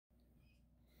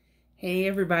Hey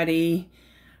everybody,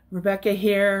 Rebecca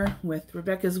here with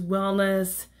Rebecca's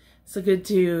Wellness. So good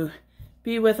to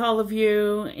be with all of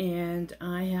you, and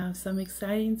I have some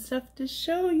exciting stuff to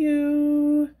show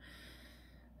you.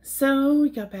 So we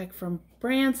got back from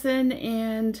Branson,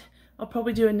 and I'll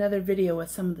probably do another video with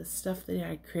some of the stuff that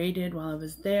I created while I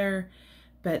was there,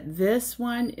 but this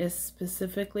one is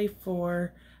specifically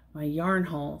for my yarn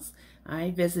hauls. I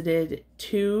visited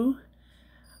 2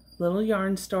 little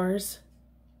yarn stores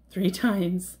 3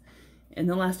 times in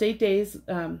the last 8 days,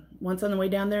 once on the way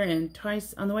down there and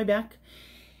twice on the way back,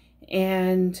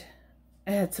 and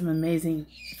I had some amazing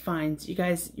finds. You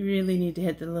guys, you really need to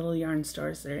hit the little yarn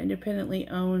stores. They're independently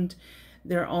owned,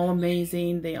 they're all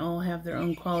amazing, they all have their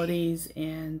own qualities,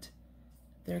 and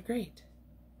they're great.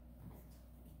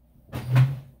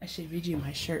 I should read you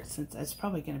my shirt since it's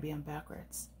probably going to be on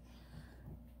backwards.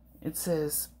 It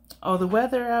says, "Oh, the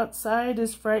weather outside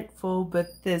is frightful,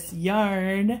 but this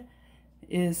yarn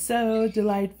is so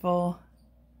delightful."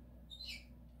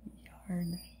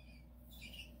 Yarn.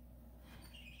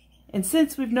 And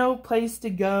since we've no place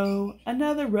to go,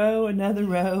 another row, another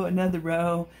row, another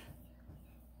row.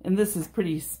 And this is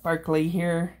pretty sparkly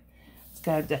here. It's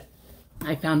got,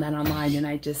 I found that online, and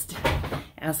I just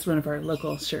asked one of our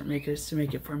local shirt makers to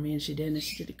make it for me, and she did, and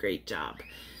she did a great job.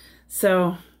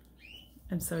 So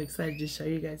I'm so excited to show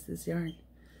you guys this yarn.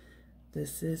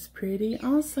 This is pretty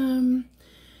awesome.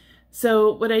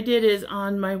 So what I did is,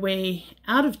 on my way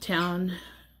out of town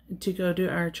to go to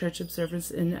our church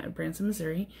observance in Branson,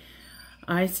 Missouri,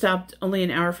 I stopped only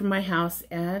an hour from my house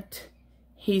at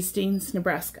Hastings,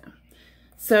 Nebraska.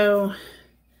 So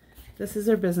this is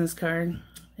our business card,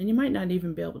 and you might not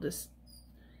even be able to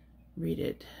read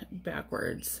it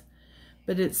backwards.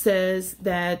 But it says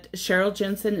that Cheryl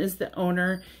Jensen is the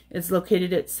owner. It's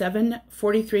located at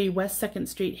 743 West 2nd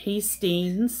Street,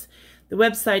 Hastings. The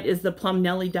website is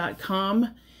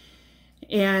theplumnelly.com.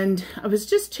 And I was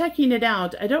just checking it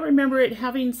out. I don't remember it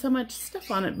having so much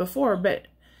stuff on it before, but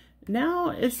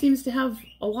now it seems to have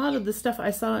a lot of the stuff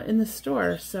I saw in the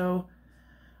store. So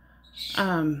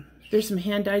there's some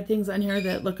hand-dyed things on here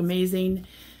that look amazing.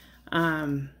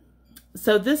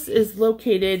 So this is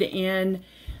located in,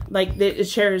 like, it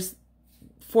shares,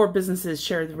 4 businesses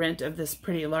share the rent of this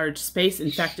pretty large space.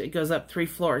 In fact, it goes up 3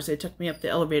 floors. It took me up the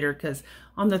elevator because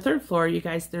on the 3rd floor, you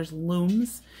guys, there's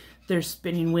looms, there's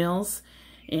spinning wheels,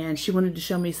 and she wanted to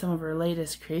show me some of her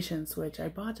latest creations, which I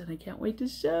bought, and I can't wait to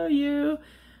show you.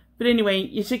 But anyway,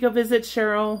 you should go visit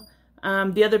Cheryl.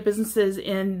 The other businesses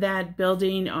in that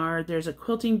building are, there's a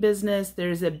quilting business,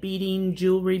 there's a beading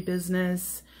jewelry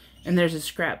business, and there's a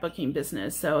scrapbooking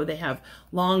business. So they have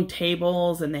long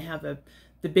tables, and they have the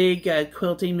big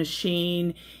quilting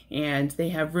machine, and they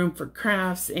have room for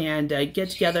crafts and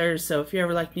get-togethers. So if you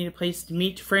ever need a place to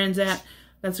meet friends at,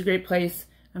 that's a great place.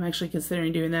 I'm actually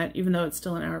considering doing that, even though it's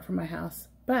still an hour from my house.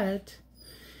 But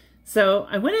so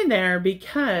I went in there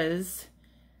because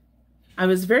I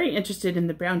was very interested in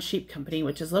the Brown Sheep Company,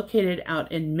 which is located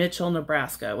out in Mitchell,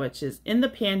 Nebraska, which is in the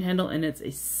Panhandle, and it's a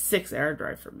 6-hour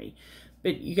drive for me.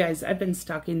 But you guys, I've been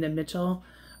stalking the Mitchell,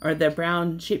 or the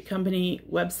Brown Sheep Company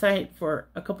website for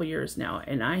a couple years now,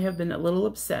 and I have been a little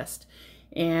obsessed.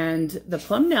 And the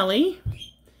Plum Nelly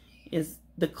is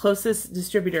the closest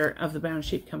distributor of the Brown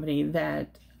Sheep Company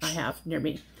that I have near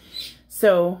me.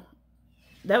 So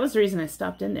that was the reason I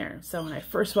stopped in there. So when I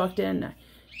first walked in,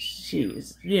 she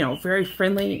was, very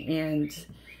friendly, and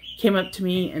came up to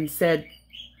me and said,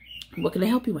 "What can I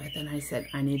help you with?" And I said,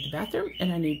 "I need the bathroom,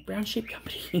 and I need Brown Sheep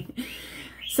Company."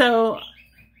 So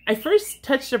I first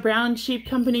touched a Brown Sheep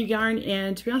Company yarn,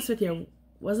 and to be honest with you, I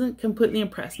wasn't completely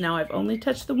impressed. Now I've only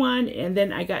touched the one, and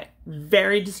then I got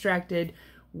very distracted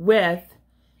with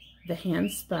the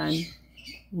hand spun,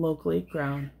 locally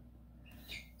grown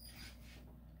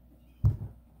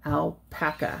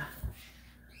alpaca.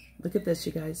 Look at this,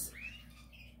 you guys.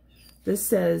 This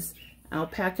says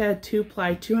alpaca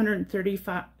 2-ply,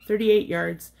 238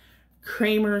 yards,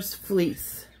 Kramer's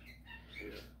fleece.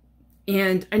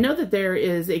 And I know that there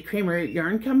is a Kramer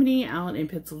yarn company out in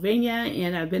Pennsylvania,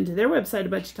 and I've been to their website a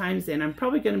bunch of times, and I'm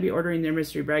probably going to be ordering their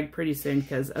mystery bag pretty soon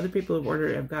because other people who've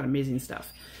ordered it have got amazing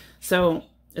stuff. So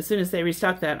as soon as they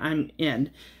restock that, I'm in.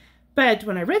 But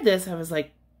when I read this, I was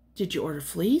like, "Did you order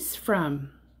fleece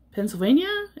from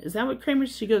Pennsylvania? Is that what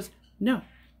Kramer's?" She goes, "No,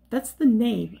 that's the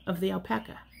name of the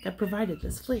alpaca that provided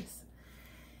this fleece."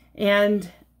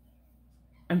 And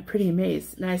I'm pretty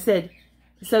amazed. And I said,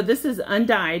 "So this is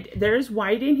undyed. There's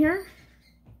white in here?"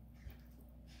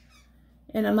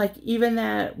 And I'm like, "Even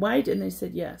that white?" And they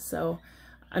said, "Yes." So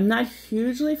I'm not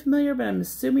hugely familiar, but I'm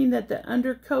assuming that the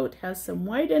undercoat has some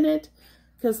white in it.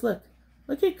 Because look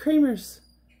at Kramer's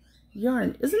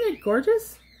yarn. Isn't it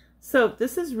gorgeous? So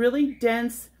this is really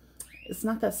dense. It's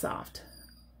not that soft,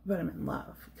 but I'm in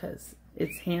love because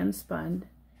it's hand spun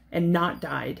and not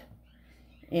dyed.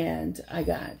 And I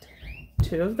got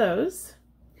 2 of those.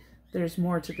 There's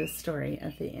more to this story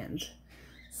at the end.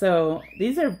 So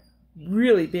these are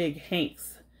really big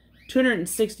hanks,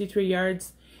 263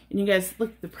 yards. And you guys,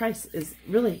 look, the price is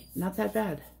really not that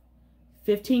bad.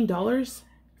 $15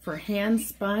 for hand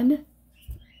spun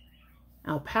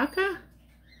alpaca.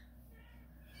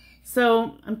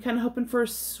 So I'm kind of hoping for a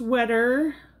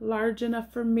sweater large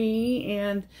enough for me.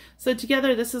 And so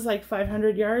together this is like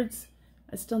 500 yards.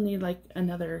 I still need like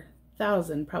another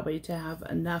 1,000 probably to have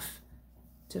enough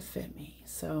to fit me.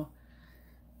 So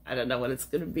I don't know what it's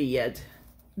going to be yet.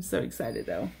 I'm so excited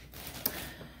though.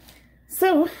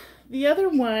 So the other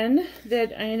one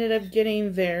that I ended up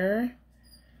getting there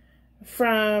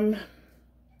from,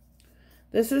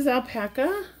 this is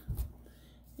alpaca,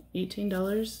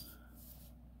 $18.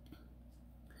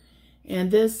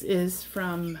 And this is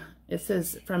from, it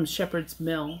says from Shepherd's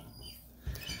Mill.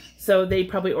 So they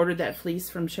probably ordered that fleece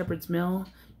from Shepherd's Mill.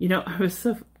 You know,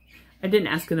 I didn't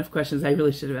ask enough questions. I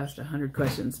really should have asked 100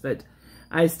 questions, but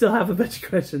I still have a bunch of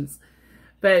questions.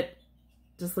 But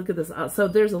just look at this. So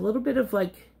there's a little bit of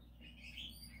like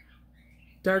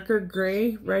darker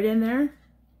gray right in there.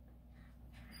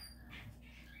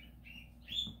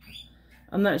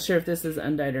 I'm not sure if this is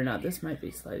undyed or not. This might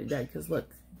be slightly dyed because look,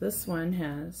 this one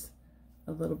has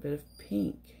a little bit of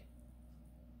pink.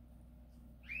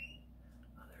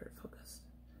 Oh, there it focused.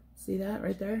 See that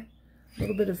right there? A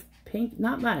little bit of pink,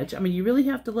 not much. I mean, you really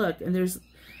have to look. And there's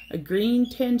a green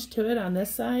tinge to it on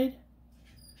this side.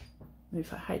 Maybe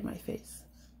if I hide my face.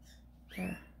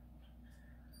 There.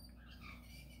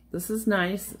 This is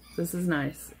nice. This is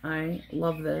nice. I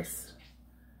love this.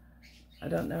 I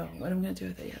don't know what I'm going to do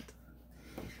with it yet.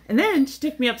 And then she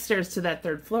took me upstairs to that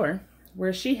 3rd floor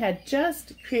where she had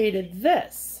just created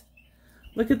this.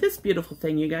 Look at this beautiful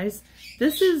thing, you guys.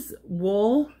 This is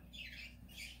wool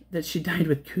that she dyed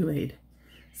with Kool-Aid.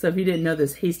 So if you didn't know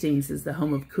this, Hastings is the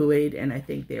home of Kool-Aid, and I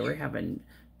think they were having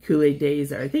Kool-Aid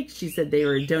days, or I think she said they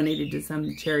were donated to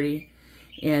some charity,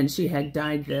 and she had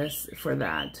dyed this for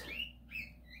that.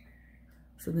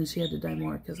 So then she had to dye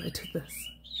more because I took this.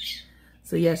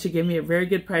 So yeah, she gave me a very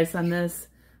good price on this.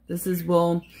 This is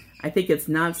wool. I think it's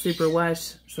not super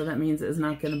wash, so that means it's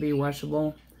not going to be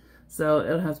washable. So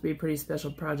it'll have to be a pretty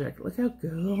special project. Look how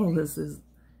cool this is.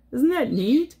 Isn't that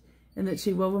neat? And that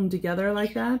she wove them together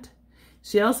like that.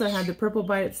 She also had the purple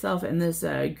by itself and this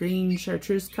green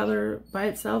chartreuse color by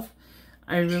itself.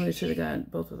 I really should have gotten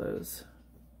both of those,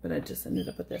 but I just ended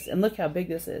up with this. And look how big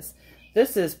this is.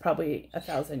 This is probably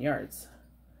 1,000 yards.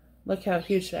 Look how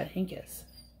huge that hank is.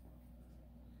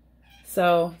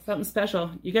 So something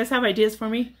special. You guys have ideas for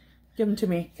me? Give them to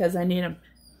me because I need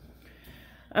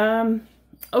them.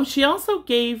 Oh, she also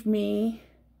gave me,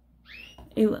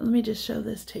 let me just show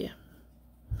this to you.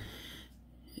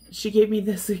 She gave me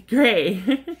this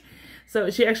gray. So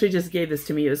she actually just gave this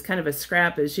to me. It was kind of a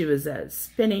scrap as she was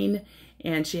spinning,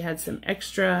 and she had some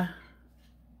extra,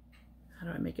 how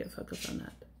do I make it focus on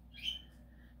that?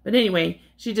 But anyway,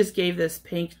 she just gave this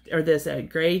pink, or this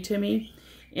gray to me,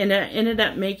 and I ended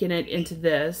up making it into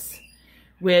this,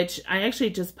 which I actually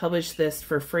just published this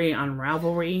for free on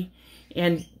Ravelry.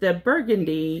 And the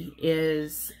burgundy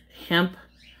is hemp.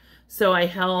 So I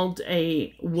held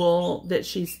a wool that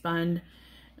she spun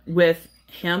with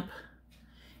hemp,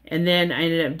 and then I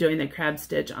ended up doing the crab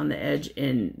stitch on the edge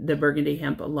in the burgundy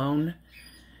hemp alone.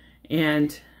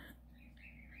 And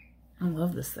I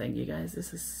love this thing, you guys.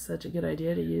 This is such a good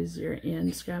idea to use your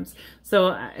end scraps.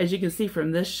 So as you can see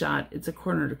from this shot, it's a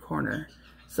corner to corner.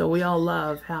 So we all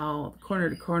love how corner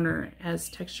to corner has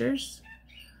textures.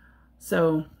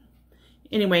 So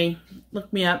anyway,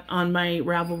 look me up on my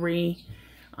Ravelry.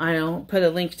 I'll put a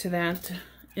link to that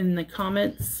in the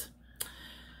comments.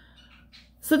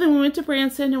 So then we went to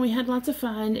Branson and we had lots of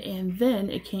fun, and then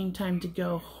it came time to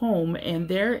go home, and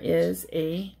there is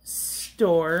a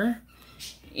store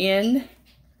in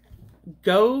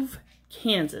Gove,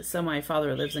 Kansas. So my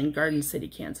father lives in Garden City,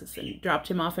 Kansas, and dropped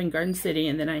him off in Garden City,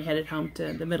 and then I headed home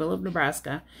to the middle of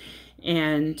Nebraska.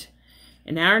 And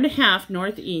an hour and a half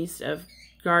northeast of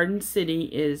Garden City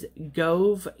is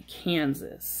Gove,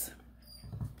 Kansas.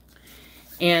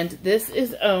 And this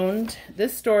is owned,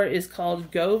 this store is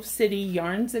called Gove City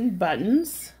Yarns and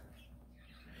Buttons.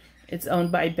 It's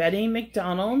owned by Betty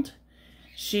McDonald.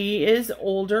 She is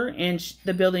older, and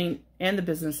the building and the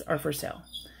business are for sale.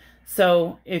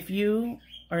 So if you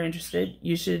are interested,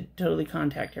 you should totally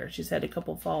contact her. She's had a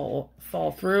couple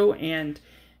fall through, and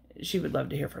she would love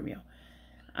to hear from you.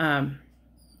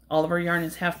 all of her yarn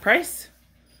is half price.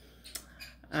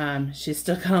 She's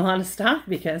still got a lot of stock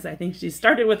because I think she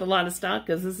started with a lot of stock,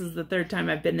 because this is the 3rd time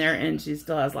I've been there and she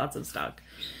still has lots of stock.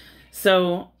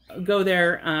 So go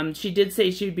there. She did say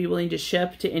she'd be willing to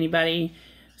ship to anybody.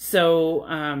 So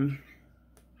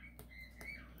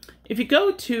if you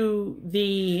go to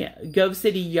the Gove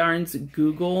City Yarns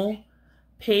Google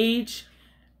page,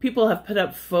 people have put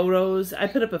up photos. I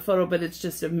put up a photo, but it's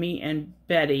just of me and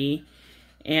Betty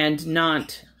and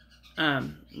not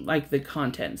like the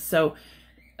contents. So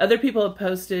other people have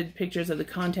posted pictures of the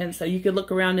content, so you could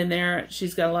look around in there.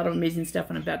 She's got a lot of amazing stuff,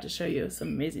 and I'm about to show you some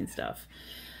amazing stuff.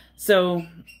 So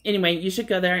anyway, you should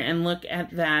go there and look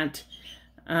at that.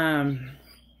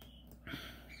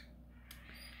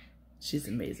 She's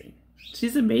amazing.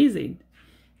 She's amazing.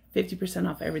 50%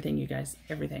 off everything, you guys.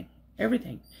 Everything.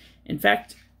 Everything. In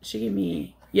fact, she gave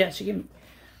me,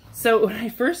 so when I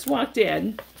first walked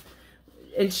in,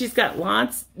 and she's got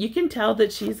lots, you can tell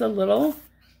that she's a little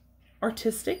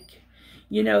artistic.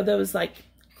 You know, those like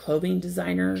clothing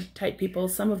designer type people.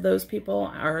 Some of those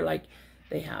people are like,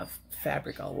 they have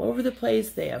fabric all over the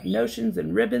place. They have notions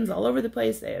and ribbons all over the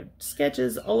place. They have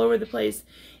sketches all over the place.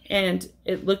 And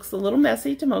it looks a little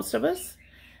messy to most of us,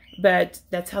 but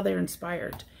that's how they're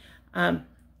inspired. I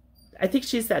think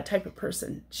she's that type of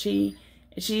person. She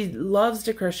loves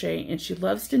to crochet and she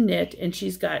loves to knit, and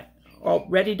she's got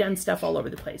already done stuff all over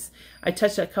the place. I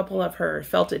touched a couple of her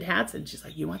felted hats and she's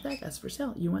like, you want that? That's for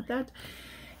sale. You want that?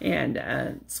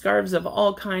 And scarves of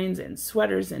all kinds, and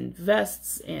sweaters and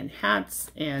vests and hats,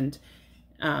 and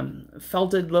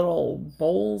felted little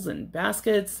bowls and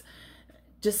baskets.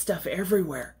 Just stuff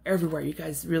everywhere, everywhere. You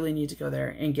guys really need to go there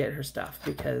and get her stuff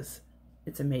because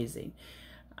it's amazing.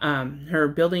 Her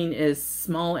building is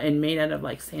small and made out of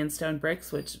like sandstone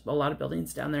bricks, which a lot of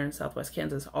buildings down there in Southwest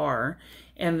Kansas are.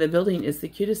 And the building is the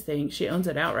cutest thing. She owns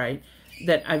it outright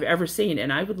that I've ever seen.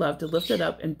 And I would love to lift it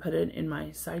up and put it in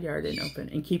my side yard and open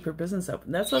and keep her business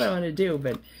open. That's what I want to do,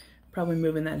 but probably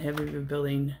moving that heavy of a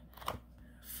building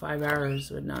 5 hours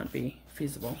would not be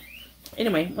feasible.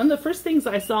 Anyway, one of the first things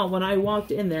I saw when I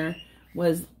walked in there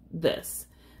was this.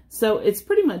 So it's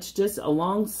pretty much just a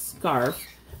long scarf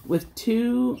with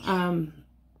two,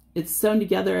 it's sewn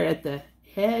together at the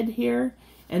head here,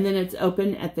 and then it's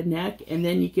open at the neck, and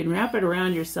then you can wrap it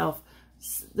around yourself.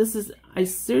 This is,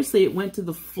 seriously, it went to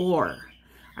the floor.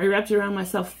 I wrapped it around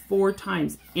myself 4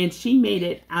 times, and she made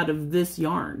it out of this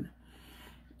yarn,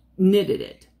 knitted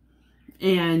it.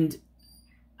 And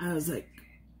I was like,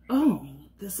 oh,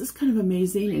 this is kind of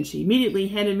amazing. And she immediately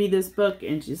handed me this book,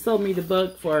 and she sold me the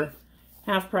book for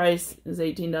half price. It was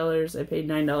 $18. I paid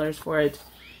 $9 for it.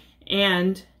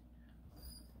 And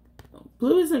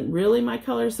blue isn't really my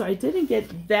color, so I didn't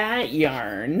get that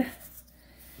yarn.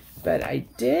 But I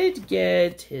did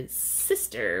get his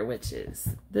sister, which is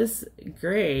this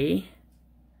gray.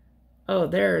 Oh,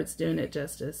 there, it's doing it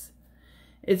justice.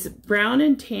 It's brown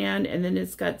and tan, and then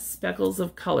it's got speckles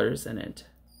of colors in it.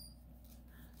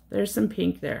 There's some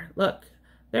pink there. Look,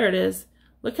 there it is.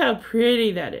 Look how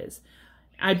pretty that is.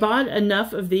 I bought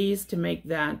enough of these to make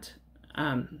that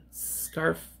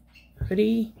scarf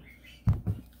hoodie.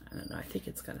 I don't know, I think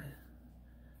it's got a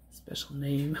special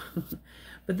name.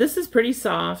 But this is pretty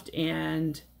soft,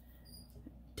 and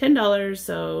 $10,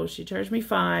 so she charged me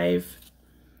 $5.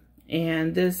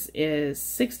 And this is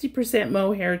 60%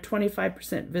 mohair,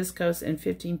 25% viscose, and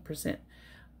 15%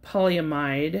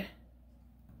 polyamide.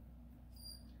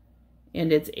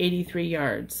 And it's 83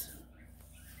 yards.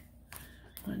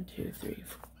 1, 2, 3,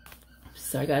 4.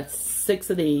 So I got 6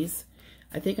 of these.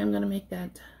 I think I'm going to make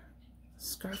that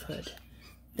scarf hood.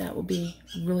 That will be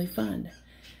really fun.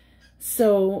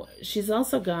 So she's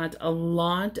also got a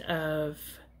lot of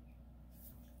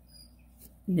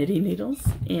knitting needles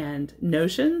and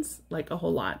notions, like a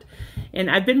whole lot. And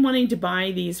I've been wanting to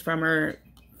buy these from her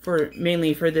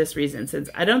mainly for this reason, since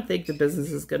I don't think the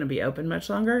business is going to be open much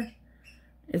longer.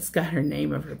 It's got her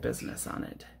name of her business on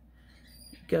it.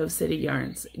 Gove City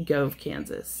Yarns, Gove,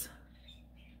 Kansas.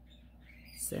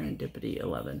 Serendipity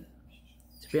 11.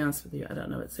 To be honest with you, I don't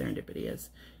know what Serendipity is.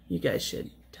 You guys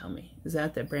should tell me. Is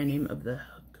that the brand name of the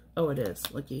hook? Oh, it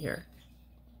is. Looky here.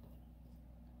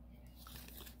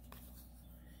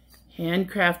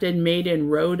 Handcrafted, made in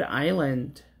Rhode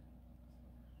Island.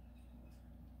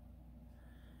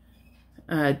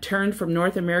 Turned from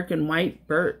North American white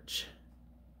birch.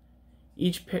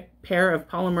 Each pair of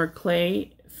polymer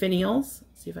clay finials.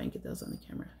 Let's see if I can get those on the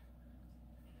camera.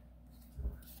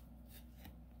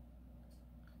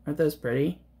 Aren't those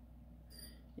pretty?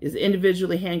 Is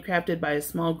individually handcrafted by a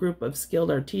small group of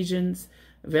skilled artisans,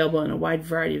 available in a wide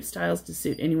variety of styles to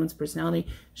suit anyone's personality.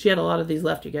 She had a lot of these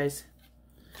left, you guys.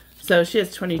 So she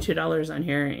has $22 on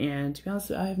here, and to be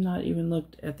honest, I have not even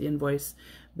looked at the invoice,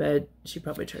 but she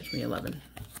probably charged me $11.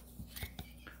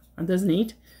 Aren't those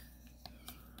neat?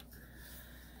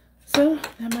 So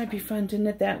that might be fun to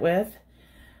knit that with.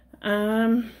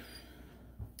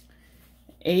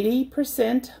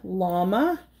 80%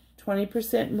 llama,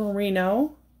 20%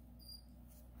 merino.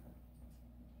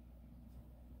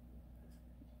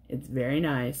 It's very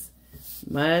nice.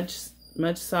 Much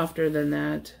softer than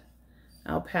that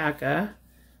alpaca.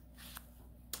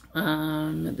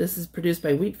 This is produced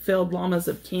by Wheatfield Llamas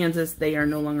of Kansas. They are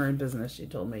no longer in business, she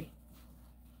told me.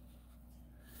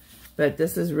 But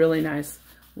this is really nice.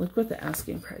 Look what the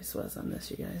asking price was on this,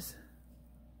 you guys.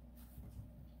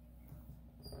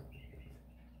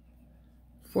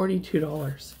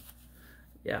 $42.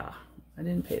 Yeah, I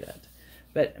didn't pay that.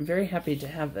 But I'm very happy to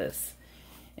have this.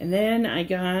 And then I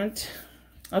got,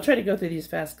 I'll try to go through these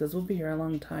fast because we'll be here a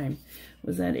long time.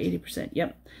 Was that 80%?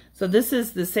 Yep. So this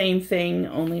is the same thing,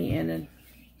 only in a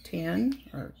tan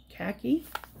or khaki.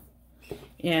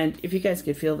 And if you guys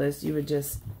could feel this, you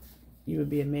would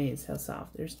be amazed how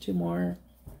soft. There's two more.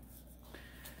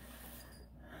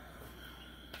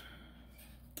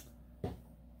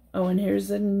 Oh, and here's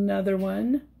another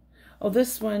one. Oh,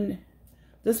 this one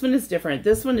is different.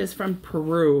 This one is from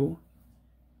Peru.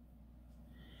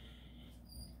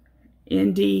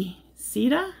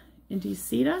 Indicida.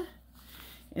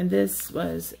 And this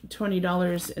was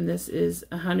 $20, and this is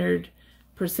 100%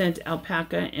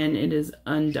 alpaca, and it is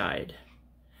undyed.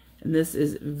 And this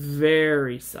is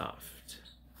very soft.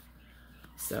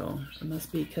 So it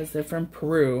must be because they're from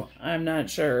Peru. I'm not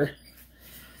sure.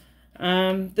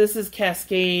 This is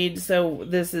Cascade. So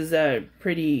this is a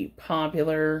pretty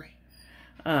popular,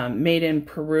 made in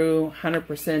Peru,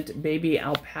 100% baby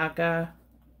alpaca.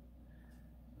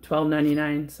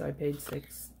 $12.99, so I paid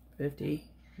 $6.50.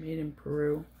 Made in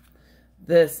Peru.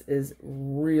 This is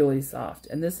really soft,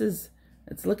 and this is,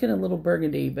 it's looking a little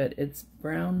burgundy, but it's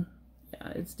brown. Yeah,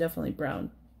 it's definitely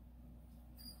brown.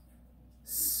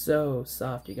 So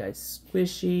soft, you guys.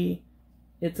 Squishy.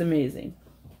 It's amazing.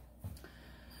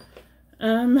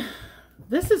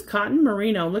 This is cotton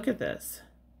merino. Look at this.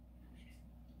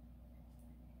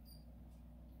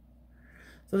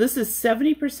 So this is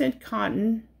 70%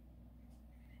 cotton,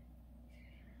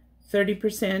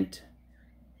 30%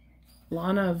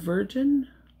 Lana Virgin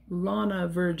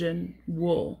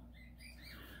wool.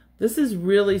 This is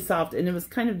really soft, and it was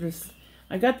kind of this,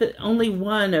 I got the only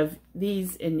one of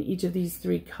these in each of these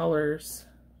three colors.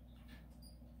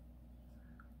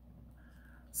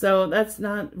 So that's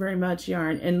not very much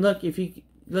yarn. And look, if you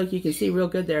look, you can see real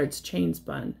good there, it's chain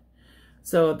spun.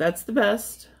 So that's the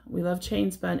best. We love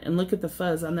chain spun. And look at the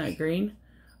fuzz on that green.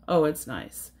 Oh, it's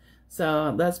nice.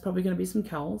 So that's probably going to be some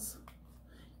cowls.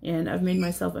 And I've made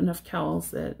myself enough cowls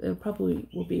that it probably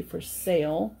will be for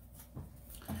sale.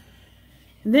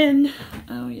 And then,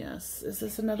 oh yes, is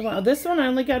this another one? Oh, this one I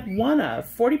only got one of.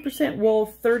 40% wool,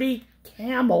 30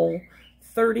 camel,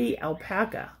 30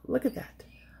 alpaca. Look at that.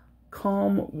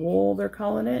 Calm wool, they're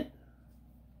calling it.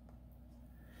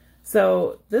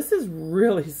 So this is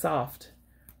really soft.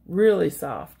 Really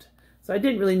soft. So I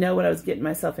didn't really know what I was getting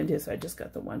myself into, so I just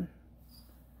got the one.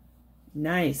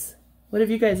 Nice. What have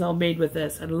you guys all made with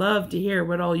this? I'd love to hear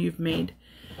what all you've made.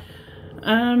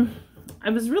 I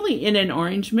was really in an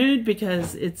orange mood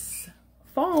because it's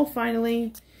fall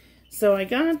finally. So I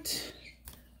got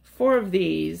 4 of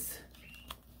these.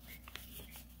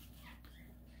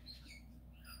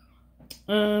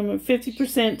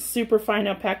 50% super fine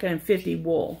alpaca and 50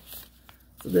 wool.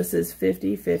 So this is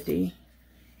 50-50.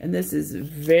 And this is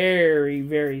very,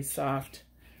 very soft.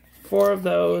 4 of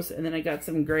those. And then I got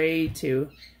some gray to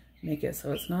make it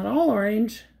so it's not all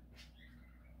orange.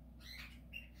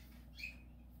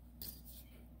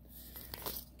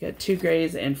 Got 2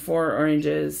 grays and 4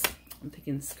 oranges. I'm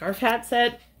thinking scarf hat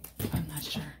set. I'm not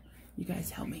sure. You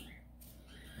guys help me.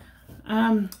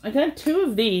 I got 2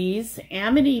 of these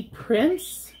Amity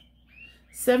prints,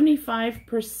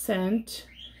 75%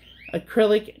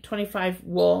 acrylic, 25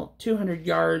 wool, 200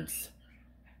 yards,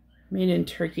 made in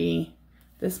Turkey.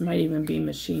 This might even be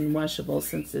machine washable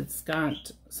since it's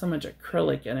got so much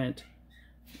acrylic in it.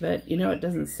 But you know, it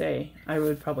doesn't say. I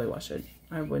would probably wash it.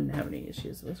 I wouldn't have any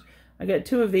issues with it. I got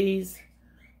 2 of these.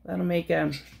 That'll make,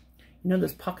 you know,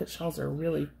 those pocket shawls are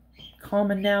really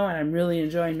common now, and I'm really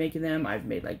enjoying making them. I've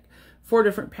made like 4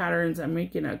 different patterns. I'm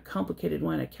making a complicated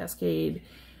one, a Cascade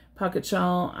pocket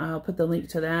shawl. I'll put the link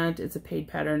to that. It's a paid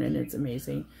pattern, and it's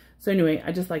amazing. So anyway,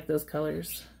 I just like those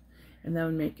colors, and that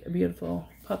would make a beautiful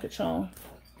pocket shawl.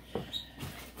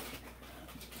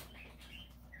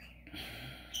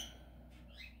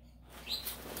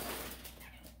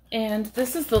 And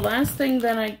this is the last thing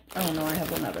that oh no, I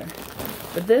have one other.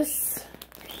 But this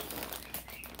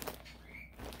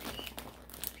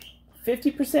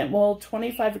 50% wool,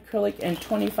 25 acrylic, and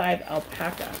 25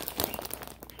 alpaca.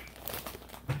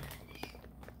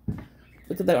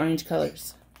 Look at the orange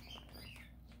colors.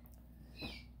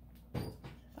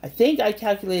 I think I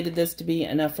calculated this to be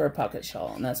enough for a pocket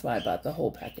shawl, and that's why I bought the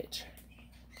whole package.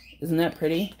 Isn't that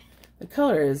pretty? The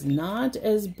color is not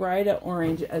as bright an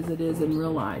orange as it is in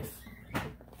real life.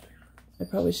 I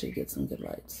probably should get some good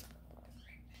lights.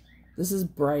 This is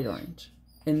bright orange,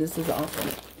 and this is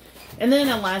awesome. And then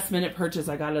a last minute purchase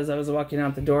I got as I was walking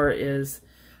out the door is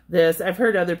this. I've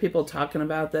heard other people talking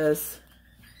about this.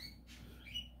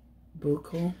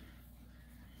 Buckle.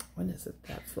 What is it?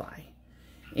 That fly.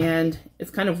 And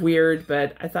it's kind of weird,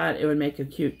 but I thought it would make a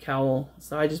cute cowl.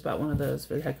 So I just bought one of those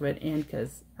for the heck of it, and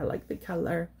because I like the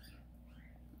color.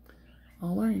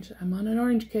 All orange. I'm on an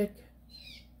orange kick.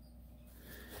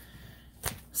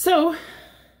 So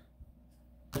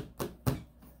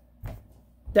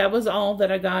that was all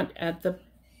that I got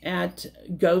at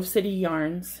Grove City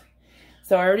Yarns.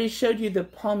 So I already showed you the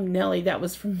Palm Nelly. That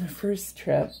was from the first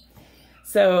trip.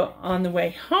 So on the way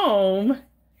home,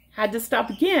 had to stop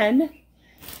again.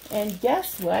 And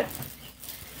guess what?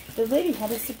 The lady had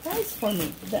a surprise for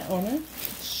me. The owner,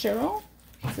 Cheryl.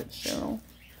 Is it Cheryl?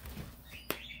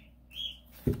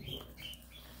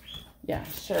 Yeah,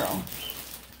 Cheryl.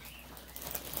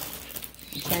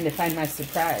 I'm trying to find my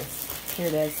surprise. Here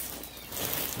it is.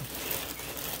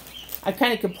 I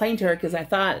kind of complained to her because I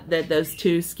thought that those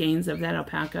 2 skeins of that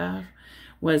alpaca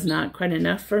was not quite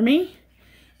enough for me.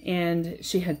 And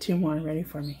she had 2 more ready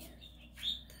for me.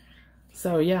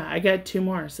 So yeah, I got 2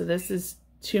 more. So this is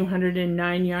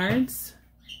 209 yards.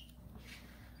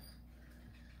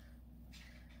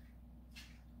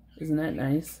 Isn't that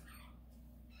nice?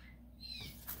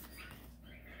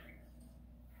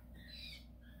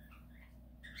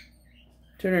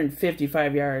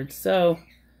 $255 yards. So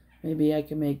maybe I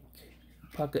can make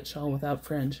a pocket shawl without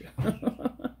fringe.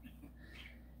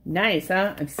 Nice,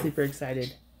 huh? I'm super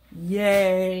excited.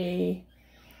 Yay.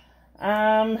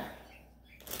 And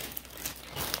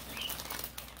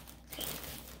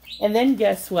then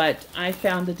guess what? I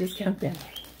found the discount bin.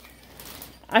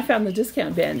 I found the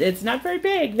discount bin. It's not very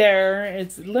big there.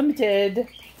 It's limited,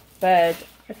 but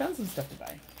I found some stuff to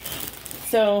buy.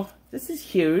 So this is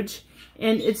huge.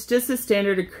 And it's just a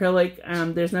standard acrylic.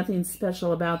 There's nothing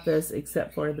special about this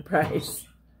except for the price.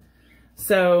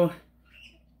 So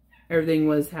everything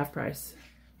was half price.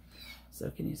 So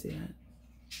can you see that?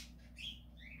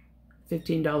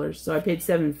 $15. So I paid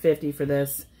 $7.50 for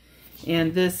this.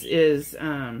 And this is,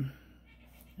 how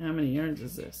many yards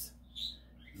is this?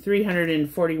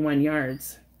 341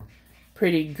 yards.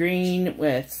 Pretty green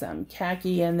with some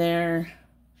khaki in there.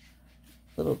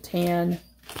 Little tan.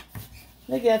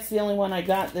 I think that's the only one I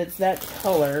got that's that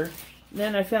color.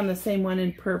 Then I found the same one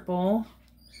in purple.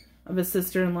 I have a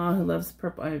sister-in-law who loves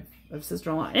purple. I have a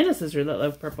sister-in-law and a sister that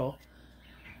love purple.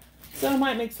 So I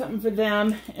might make something for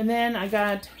them. And then I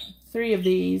got 3 of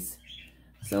these.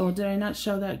 So did I not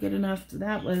show that good enough?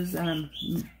 That was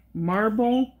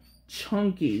Marble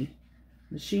Chunky.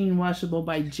 Machine washable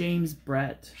by James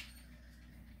Brett.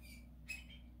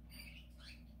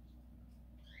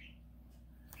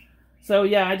 So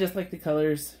yeah, I just like the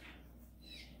colors.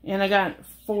 And I got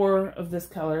 4 of this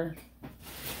color.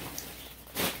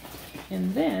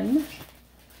 And then,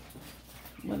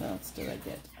 what else did I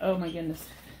get? Oh my goodness.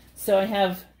 So I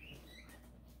have,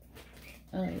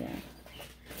 oh yeah.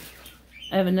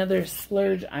 I have another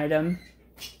splurge item.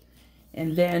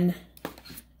 And then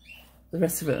the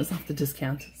rest of it was off the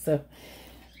discount. So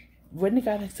wouldn't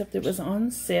have got it except it was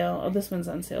on sale. Oh, this one's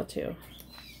on sale too.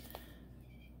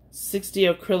 60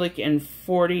 acrylic and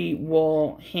 40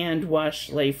 wool hand wash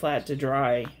lay flat to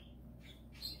dry.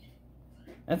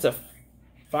 That's a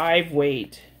 5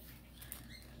 weight.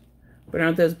 But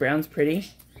aren't those browns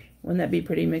pretty? Wouldn't that be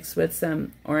pretty mixed with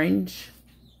some orange?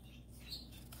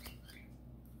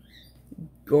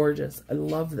 Gorgeous. I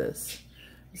love this.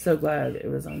 I'm so glad it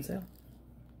was on sale.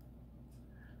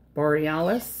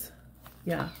 Borealis.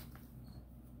 Yeah.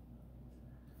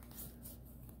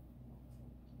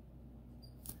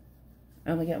 I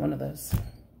only got one of those.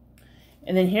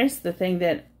 And then here's the thing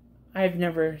that I've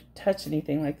never touched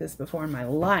anything like this before in my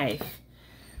life.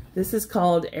 This is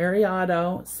called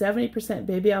Ariado, 70%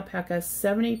 baby alpaca,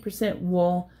 70%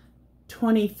 wool,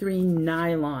 23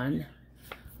 nylon.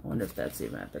 I wonder if that's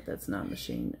even, but that's not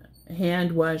machine.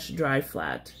 Hand wash dry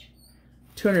flat,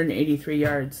 283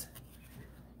 yards.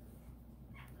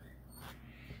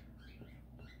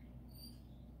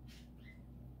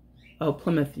 Oh,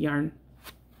 Plymouth yarn.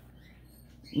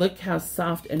 Look how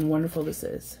soft and wonderful this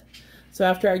is. So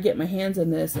after I get my hands on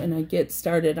this and I get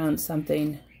started on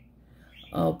something,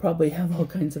 I'll probably have all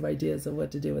kinds of ideas of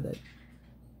what to do with it.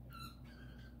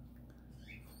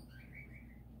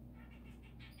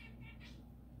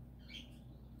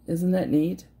 Isn't that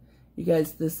neat? You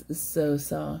guys, this is so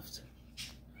soft.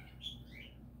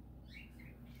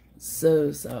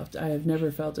 So soft. I have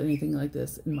never felt anything like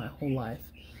this in my whole life.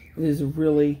 It is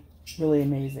really, really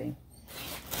amazing.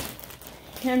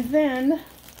 And then,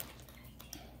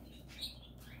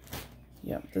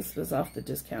 yep, this was off the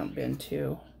discount bin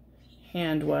too.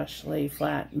 Hand wash, lay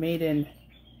flat, made in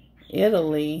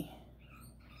Italy.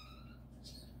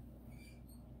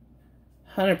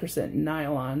 100%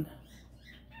 nylon.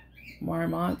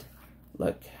 Marmot.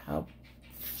 Look how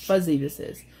fuzzy this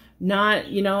is. Not,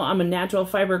 you know, I'm a natural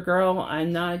fiber girl.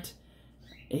 I'm not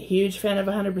a huge fan of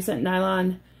 100%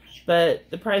 nylon, but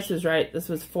the price was right. This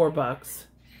was $4.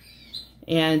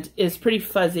 And it's pretty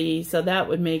fuzzy, so that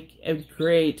would make a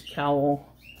great cowl.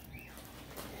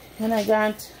 And I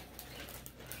got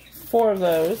 4 of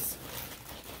those.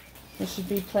 There should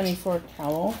be plenty for a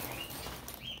cowl.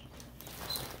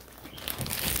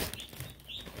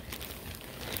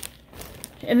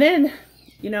 And then,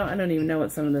 you know, I don't even know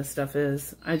what some of this stuff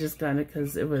is. I just got it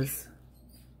because it was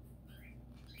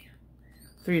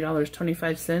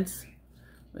 $3.25.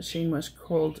 Machine wash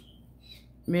cold,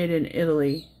 made in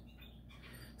Italy.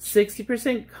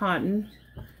 60% cotton,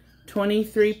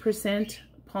 23%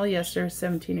 polyester,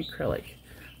 17 acrylic.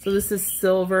 So this is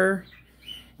silver,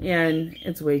 and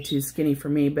it's way too skinny for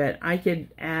me, but I could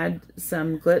add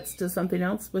some glitz to something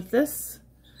else with this.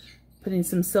 Putting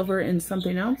some silver in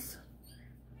something else.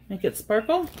 Make it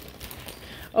sparkle.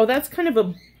 Oh, that's kind of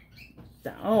a,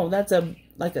 oh, that's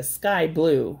like a sky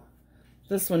blue.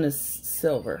 This one is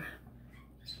silver.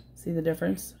 See the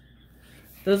difference?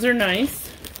 Those are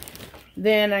nice.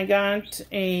 Then I got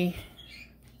a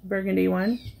burgundy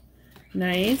one.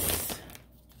 Nice.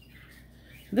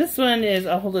 This one is,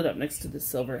 I'll hold it up next to the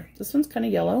silver. This one's kind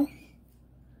of yellow.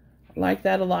 I like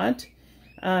that a lot.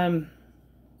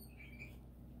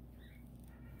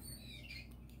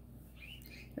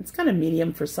 It's kind of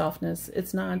medium for softness.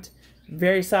 It's not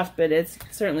very soft, but it's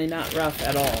certainly not rough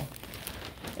at all.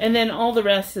 And then all the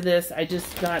rest of this, I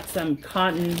just got some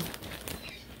cotton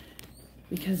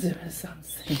because it was on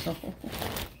sale.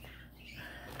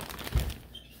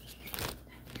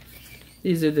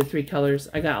 These are the 3 colors.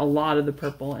 I got a lot of the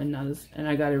purple and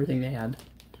I got everything they had.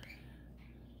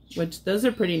 Which, those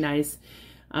are pretty nice.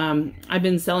 I've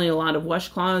been selling a lot of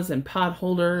washcloths and pot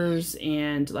holders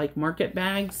and like market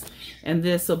bags, and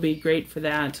this will be great for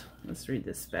that. Let's read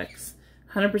the specs.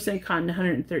 100% cotton,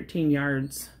 113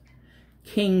 yards.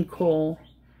 King Cole,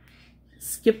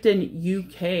 Skipton,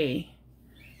 UK.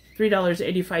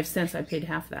 $3.85. I paid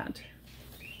half that.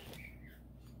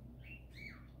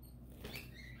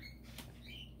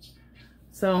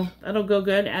 So that'll go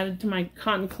good. Added to my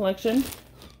cotton collection.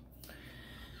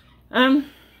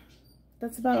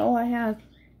 That's about all I have.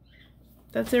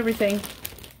 That's everything.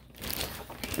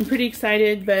 I'm pretty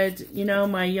excited, but you know,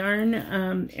 my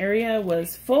yarn area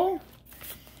was full,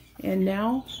 and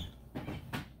now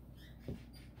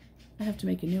I have to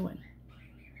make a new one.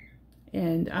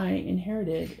 And I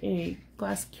inherited a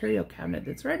glass curio cabinet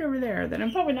that's right over there that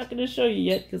I'm probably not going to show you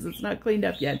yet because it's not cleaned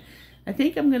up yet. I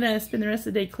think I'm going to spend the rest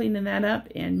of the day cleaning that up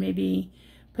and maybe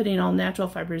putting all natural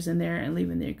fibers in there and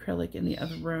leaving the acrylic in the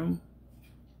other room.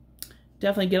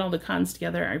 Definitely get all the cottons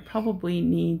together. I probably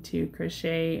need to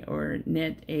crochet or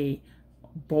knit a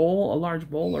bowl, a large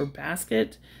bowl or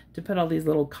basket to put all these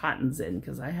little cottons in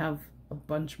because I have a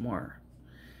bunch more.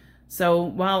 So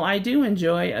while I do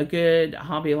enjoy a good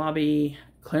Hobby Lobby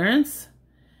clearance,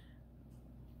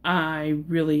 I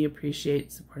really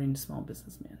appreciate supporting small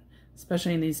businessmen.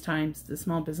 Especially in these times, the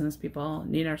small business people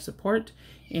need our support.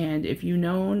 And if you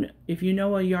know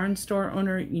a yarn store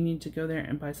owner, you need to go there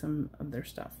and buy some of their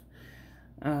stuff.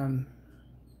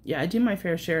 Yeah, I do my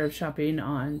fair share of shopping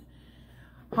on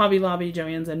Hobby Lobby,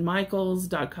 Joann's, and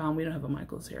Michaels.com. We don't have a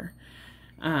Michaels here.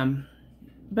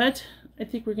 But I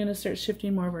think we're going to start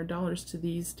shifting more of our dollars to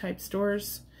these type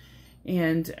stores.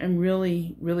 And I'm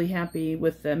really, really happy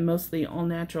with the mostly all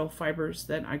natural fibers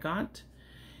that I got.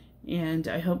 And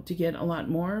I hope to get a lot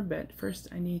more, but first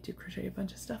I need to crochet a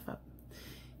bunch of stuff up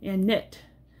and knit.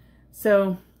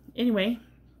 So anyway,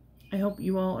 I hope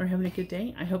you all are having a good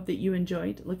day. I hope that you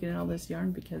enjoyed looking at all this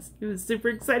yarn because it was super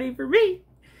exciting for me.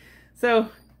 So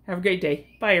have a great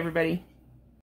day. Bye, everybody.